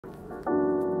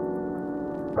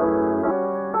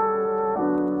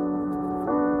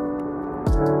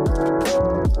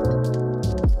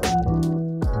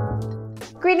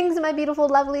Greetings, my beautiful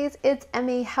lovelies. It's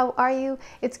Emmy. How are you?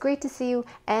 It's great to see you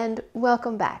and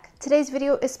welcome back. Today's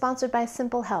video is sponsored by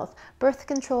Simple Health, birth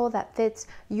control that fits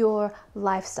your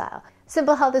lifestyle.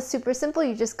 Simple Health is super simple.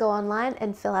 You just go online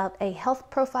and fill out a health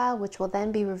profile, which will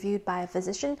then be reviewed by a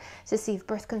physician to see if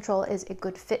birth control is a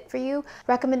good fit for you.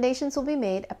 Recommendations will be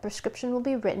made, a prescription will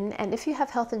be written, and if you have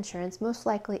health insurance, most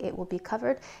likely it will be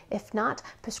covered. If not,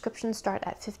 prescriptions start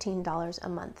at $15 a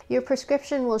month. Your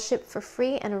prescription will ship for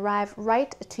free and arrive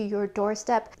right to your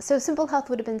doorstep. So Simple Health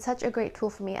would have been such a great tool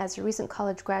for me as a recent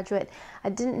college graduate. I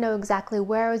didn't know exactly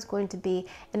where I was going to be,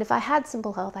 and if I had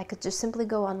Simple Health, I could just simply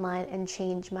go online and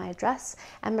change my address,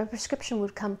 and my prescription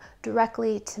would come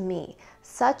directly to me.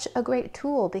 Such a great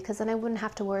tool, because then I wouldn't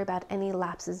have to worry about any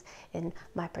lapses in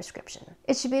my prescription.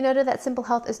 It should be noted that Simple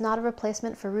Health is not a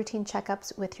replacement for routine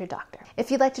checkups with your doctor.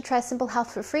 If you'd like to try Simple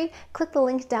Health for free, click the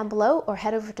link down below or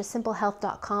head over to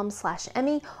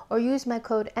simplehealth.com/Emmy or use my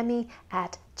code Emmy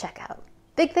at checkout.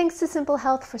 Big thanks to Simple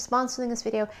Health for sponsoring this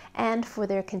video and for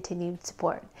their continued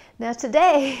support. Now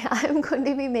today, I'm going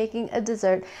to be making a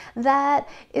dessert that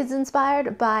is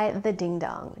inspired by the ding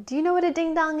dong. Do you know what a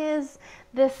ding dong is?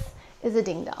 This is a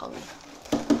ding dong.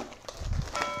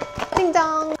 Ding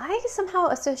dong! I somehow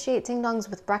associate ding dongs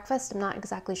with breakfast. I'm not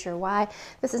exactly sure why.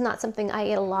 This is not something I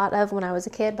ate a lot of when I was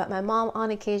a kid, but my mom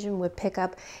on occasion would pick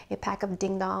up a pack of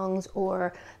ding dongs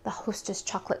or the Hostess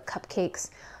chocolate cupcakes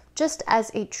just as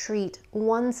a treat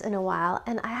once in a while,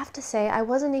 and I have to say I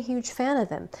wasn't a huge fan of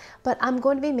them, but I'm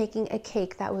going to be making a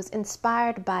cake that was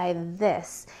inspired by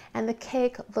this, and the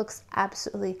cake looks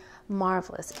absolutely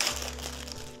marvelous.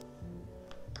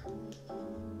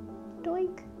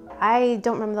 Doink! I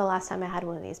don't remember the last time I had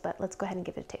one of these, but let's go ahead and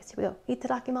give it a taste. Here we go.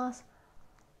 Itadakimasu.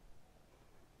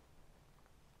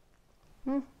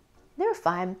 They're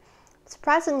fine.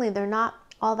 Surprisingly, they're not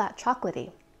all that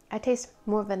chocolatey. I taste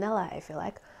more vanilla, I feel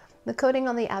like. The coating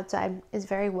on the outside is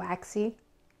very waxy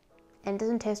and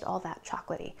doesn't taste all that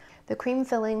chocolatey. The cream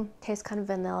filling tastes kind of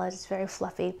vanilla, it's very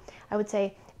fluffy. I would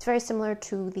say it's very similar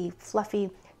to the fluffy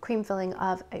cream filling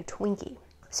of a Twinkie.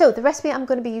 So the recipe I'm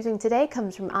going to be using today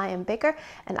comes from I Am Baker,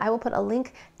 and I will put a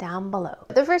link down below.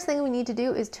 The first thing we need to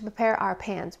do is to prepare our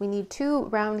pans. We need 2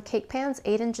 round cake pans,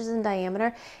 8 inches in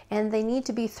diameter, and they need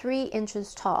to be 3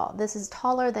 inches tall. This is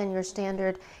taller than your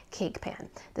standard cake pan.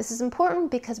 This is important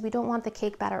because we don't want the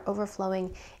cake batter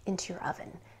overflowing into your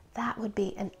oven. That would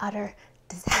be an utter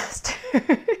disaster.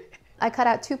 I cut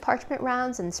out 2 parchment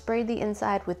rounds and sprayed the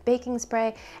inside with baking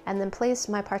spray, and then placed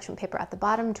my parchment paper at the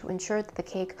bottom to ensure that the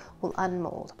cake will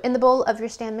unmold. In the bowl of your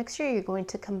stand mixture, you're going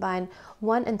to combine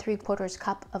 1 3/4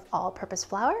 cup of all-purpose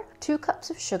flour, 2 cups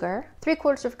of sugar,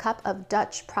 3/4 cup of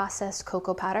Dutch processed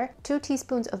cocoa powder, 2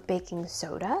 teaspoons of baking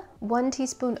soda, 1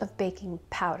 teaspoon of baking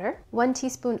powder, 1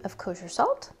 teaspoon of kosher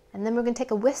salt, and then we're going to take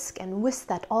a whisk and whisk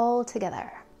that all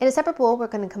together. In a separate bowl, we're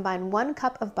going to combine 1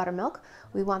 cup of buttermilk.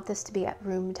 We want this to be at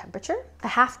room temperature, a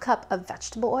 1/2 cup of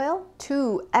vegetable oil,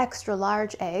 2 extra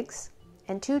large eggs,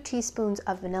 and 2 teaspoons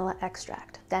of vanilla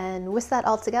extract. Then whisk that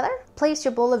all together. Place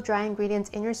your bowl of dry ingredients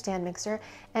in your stand mixer,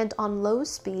 and on low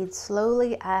speed,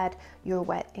 slowly add your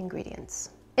wet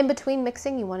ingredients. In between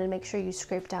mixing, you want to make sure you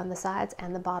scrape down the sides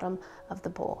and the bottom of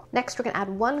the bowl. Next, we're going to add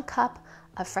 1 cup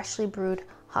of freshly brewed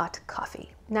hot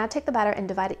coffee. Now take the batter and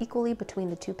divide it equally between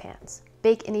the 2 pans.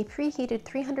 Bake in a preheated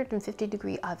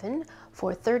 350-degree oven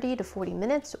for 30 to 40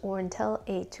 minutes or until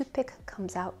a toothpick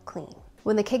comes out clean.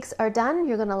 When the cakes are done,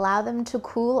 you're going to allow them to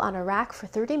cool on a rack for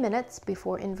 30 minutes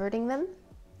before inverting them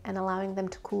and allowing them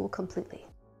to cool completely.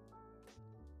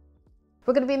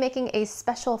 We're going to be making a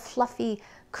special fluffy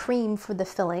cream for the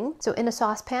filling. So in a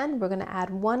saucepan, we're going to add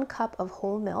 1 cup of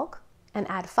whole milk and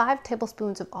add 5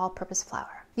 tablespoons of all-purpose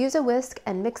flour. Use a whisk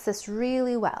and mix this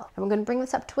really well. And we're going to bring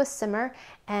this up to a simmer,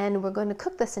 and we're going to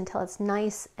cook this until it's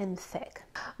nice and thick.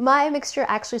 My mixture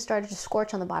actually started to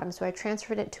scorch on the bottom, so I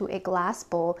transferred it to a glass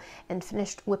bowl and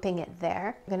finished whipping it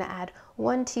there. I'm going to add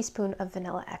 1 teaspoon of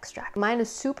vanilla extract. Mine is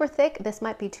super thick. This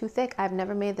might be too thick. I've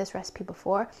never made this recipe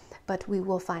before, but we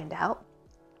will find out.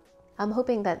 I'm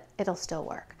hoping that it'll still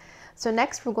work. So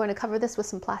next we're going to cover this with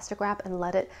some plastic wrap and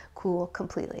let it cool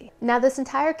completely. Now this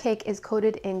entire cake is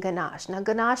coated in ganache. Now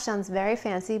ganache sounds very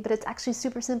fancy, but it's actually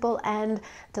super simple and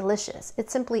delicious.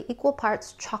 It's simply equal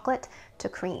parts chocolate to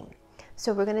cream.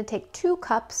 So we're going to take 2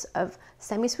 cups of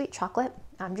semi-sweet chocolate.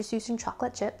 I'm just using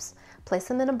chocolate chips. Place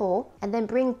them in a bowl and then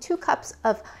bring 2 cups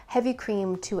of heavy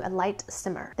cream to a light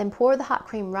simmer. Then pour the hot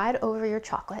cream right over your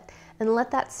chocolate and let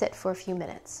that sit for a few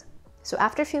minutes. So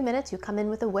after a few minutes, you come in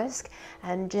with a whisk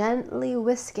and gently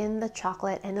whisk in the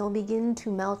chocolate, and it'll begin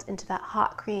to melt into that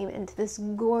hot cream, into this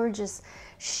gorgeous,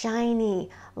 shiny,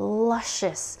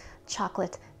 luscious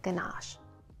chocolate ganache.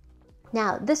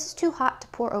 Now, this is too hot to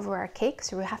pour over our cake,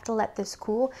 so we have to let this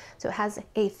cool so it has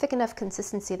a thick enough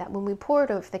consistency that when we pour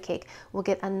it over the cake, we'll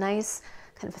get a nice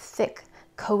kind of thick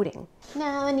coating.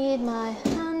 Now I need my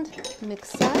hand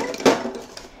mixer,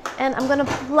 and I'm gonna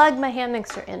plug my hand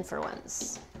mixer in for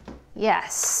once.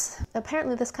 Yes.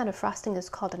 Apparently this kind of frosting is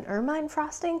called an ermine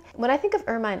frosting. When I think of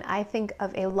ermine, I think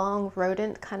of a long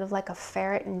rodent, kind of like a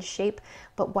ferret in shape,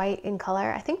 but white in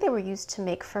color. I think they were used to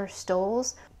make fur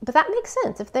stoles, but that makes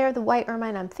sense. If they're the white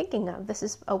ermine I'm thinking of, this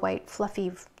is a white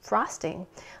fluffy frosting.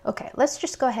 Okay, let's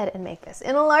just go ahead and make this.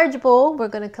 In a large bowl, we're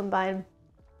gonna combine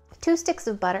 2 sticks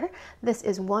of butter. This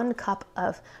is 1 cup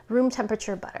of room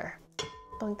temperature butter.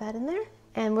 Dunk that in there.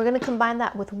 And we're gonna combine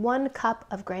that with 1 cup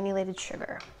of granulated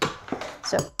sugar.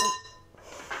 So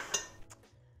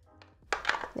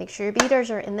make sure your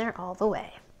beaters are in there all the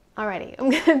way. Alrighty, I'm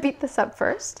gonna beat this up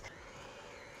first.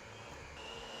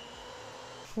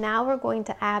 Now we're going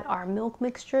to add our milk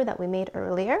mixture that we made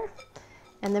earlier,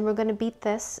 and then we're gonna beat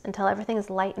this until everything is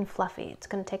light and fluffy. It's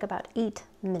gonna take about 8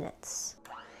 minutes.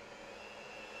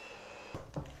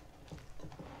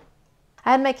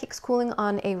 I had my cakes cooling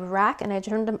on a rack and I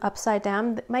turned them upside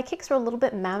down. My cakes were a little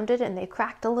bit mounded and they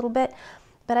cracked a little bit,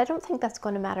 but I don't think that's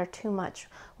going to matter too much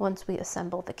once we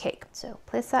assemble the cake. So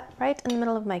place that right in the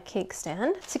middle of my cake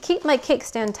stand. To keep my cake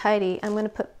stand tidy, I'm going to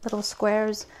put little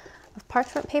squares of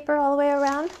parchment paper all the way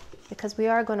around because we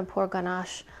are going to pour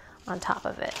ganache on top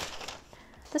of it.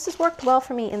 This has worked well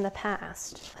for me in the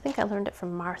past. I think I learned it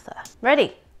from Martha.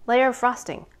 Ready, layer of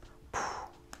frosting.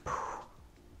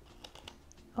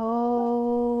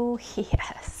 Oh,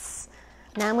 yes.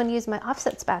 Now I'm going to use my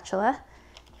offset spatula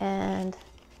and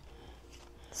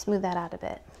smooth that out a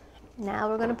bit. Now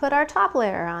we're going to put our top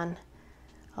layer on.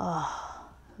 Oh,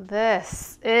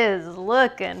 this is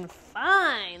looking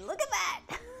fine. Look at that.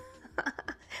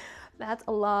 That's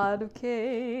a lot of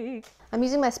cake. I'm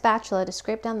using my spatula to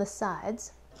scrape down the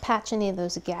sides, patch any of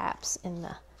those gaps in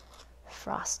the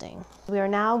frosting. We are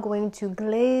now going to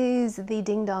glaze the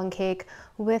ding dong cake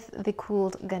with the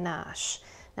cooled ganache.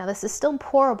 Now this is still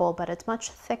pourable, but it's much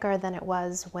thicker than it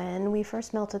was when we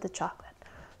first melted the chocolate.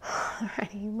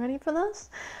 Alright, you ready for this?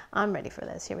 I'm ready for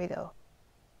this. Here we go.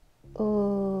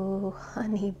 Oh,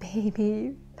 honey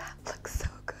baby, that looks so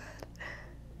good.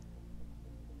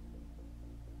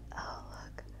 Oh,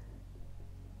 look.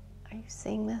 Are you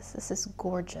seeing this? This is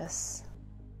gorgeous.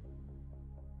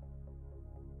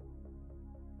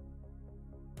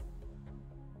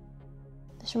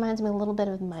 This reminds me a little bit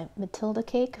of my Matilda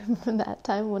cake from that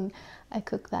time when I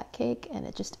cooked that cake and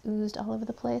it just oozed all over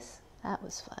the place. That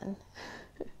was fun.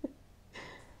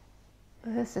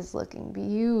 This is looking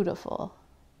beautiful.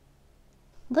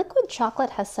 Liquid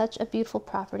chocolate has such a beautiful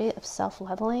property of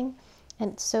self-leveling,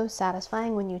 and it's so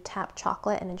satisfying when you tap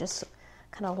chocolate and it just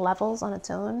kind of levels on its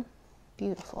own.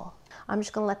 Beautiful. I'm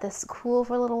just going to let this cool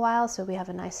for a little while so we have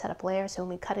a nice setup layer so when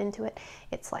we cut into it,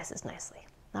 it slices nicely.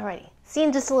 Alrighty, see you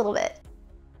in just a little bit.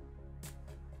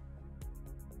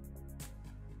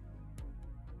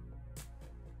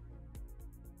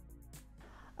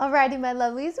 Alrighty, my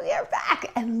lovelies, we are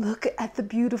back, and look at the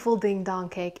beautiful ding dong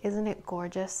cake. Isn't it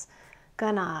gorgeous?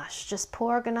 Ganache. Just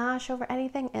pour ganache over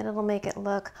anything and it'll make it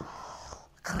look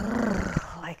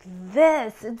like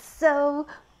this. It's so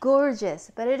gorgeous,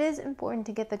 but it is important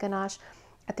to get the ganache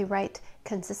at the right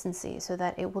consistency so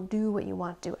that it will do what you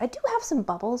want to. I do have some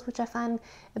bubbles, which I find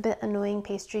a bit annoying.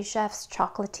 Pastry chefs,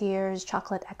 chocolatiers,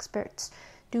 chocolate experts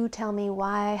do tell me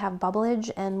why I have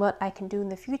bubblage and what I can do in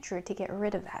the future to get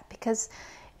rid of that, because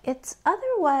it's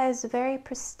otherwise very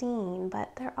pristine,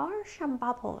 but there are some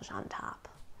bubbles on top.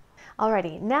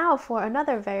 Alrighty, now for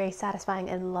another very satisfying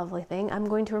and lovely thing, I'm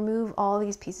going to remove all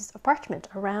these pieces of parchment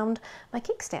around my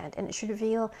cake stand, and it should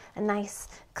reveal a nice,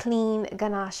 clean,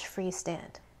 ganache-free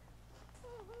stand.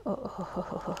 Oh,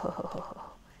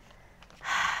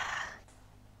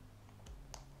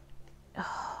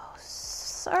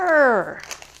 sir,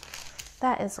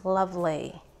 that is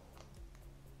lovely.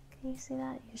 Can you see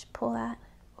that? You just pull that.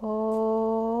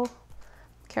 Oh,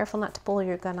 careful not to pull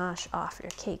your ganache off your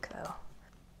cake though.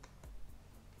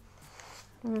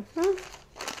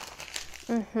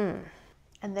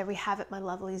 And there we have it, my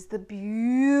lovelies, the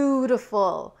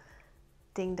beautiful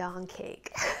ding dong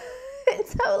cake.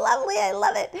 It's so lovely, I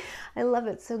love it. I love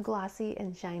it, so glossy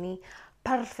and shiny.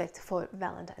 Perfect for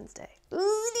Valentine's Day.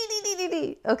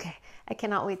 Okay, I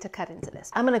cannot wait to cut into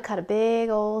this. I'm gonna cut a big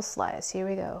old slice, here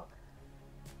we go.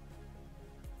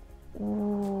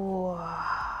 Ooh.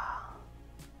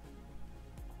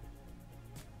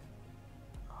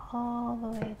 all the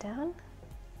way down.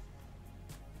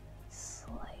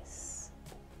 Slice.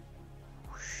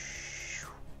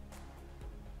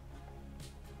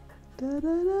 Da, da, da,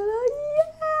 da.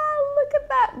 Yeah, look at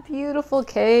that beautiful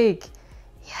cake.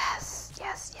 Yes,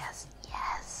 yes, yes,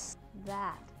 yes.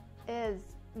 That is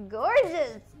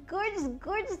gorgeous, gorgeous,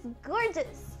 gorgeous,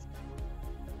 gorgeous.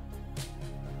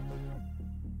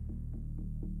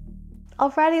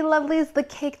 Alrighty, lovelies, the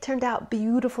cake turned out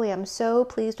beautifully. I'm so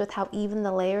pleased with how even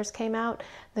the layers came out.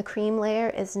 The cream layer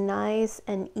is nice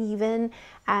and even,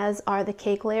 as are the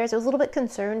cake layers. I was a little bit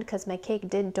concerned because my cake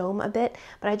did dome a bit,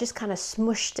 but I just kind of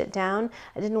smushed it down.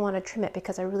 I didn't want to trim it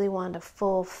because I really wanted a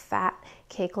full fat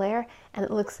cake layer, and it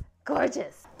looks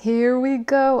gorgeous. Here we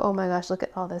go. Oh my gosh, look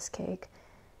at all this cake.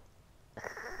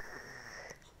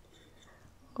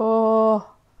 Oh,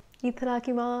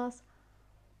 itadakimasu.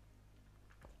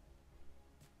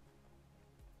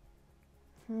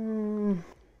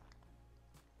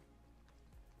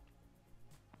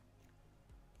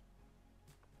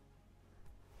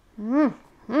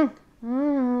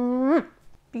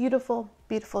 Beautiful,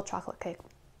 beautiful chocolate cake.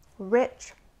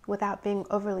 Rich without being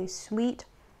overly sweet,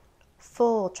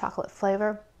 full chocolate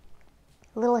flavor,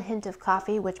 a little hint of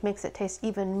coffee, which makes it taste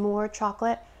even more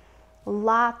chocolate.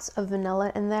 Lots of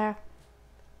vanilla in there.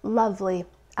 Lovely,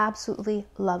 absolutely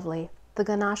lovely. The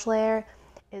ganache layer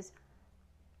is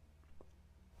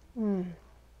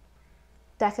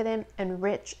decadent and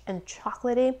rich and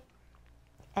chocolatey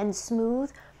and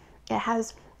smooth. It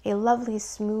has a lovely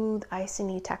smooth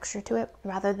icing-y texture to it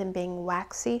rather than being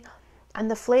waxy,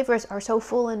 and the flavors are so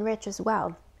full and rich as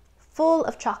well, full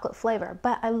of chocolate flavor.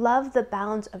 But I love the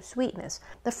balance of sweetness.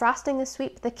 The frosting is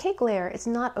sweet, but the cake layer is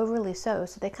not overly so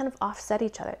they kind of offset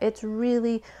each other. It's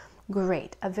really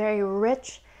great. A very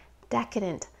rich,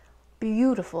 decadent,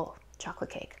 beautiful chocolate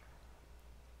cake.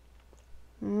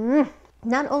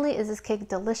 Not only is this cake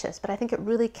delicious, but I think it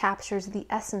really captures the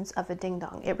essence of a ding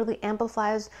dong. It really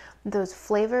amplifies those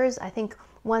flavors. I think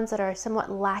ones that are somewhat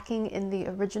lacking in the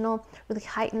original really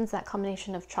heightens that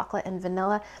combination of chocolate and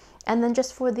vanilla. And then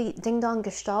just for the ding dong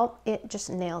gestalt, it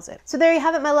just nails it. So there you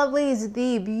have it, my lovelies,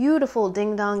 the beautiful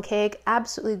ding dong cake.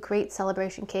 Absolutely great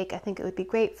celebration cake. I think it would be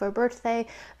great for a birthday,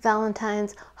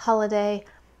 Valentine's, holiday.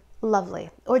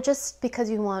 Lovely. Or just because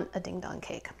you want a ding dong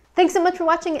cake. Thanks so much for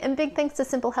watching, and big thanks to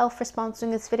Simple Health for sponsoring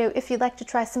this video. If you'd like to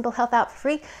try Simple Health out for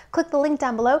free, click the link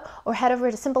down below or head over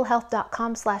to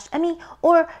simplehealth.com/Emmy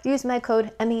or use my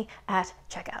code Emmy at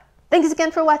checkout. Thanks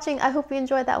again for watching. I hope you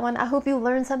enjoyed that one. I hope you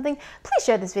learned something. Please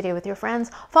share this video with your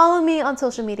friends. Follow me on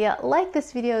social media, like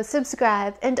this video,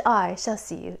 subscribe, and I shall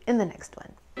see you in the next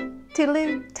one.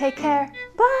 Toodaloo, take care,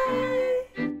 bye!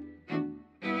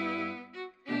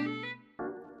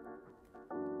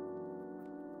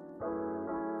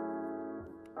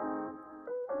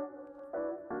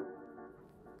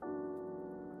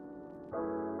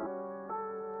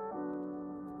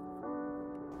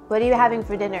 What are you having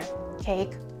for dinner?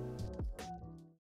 Cake?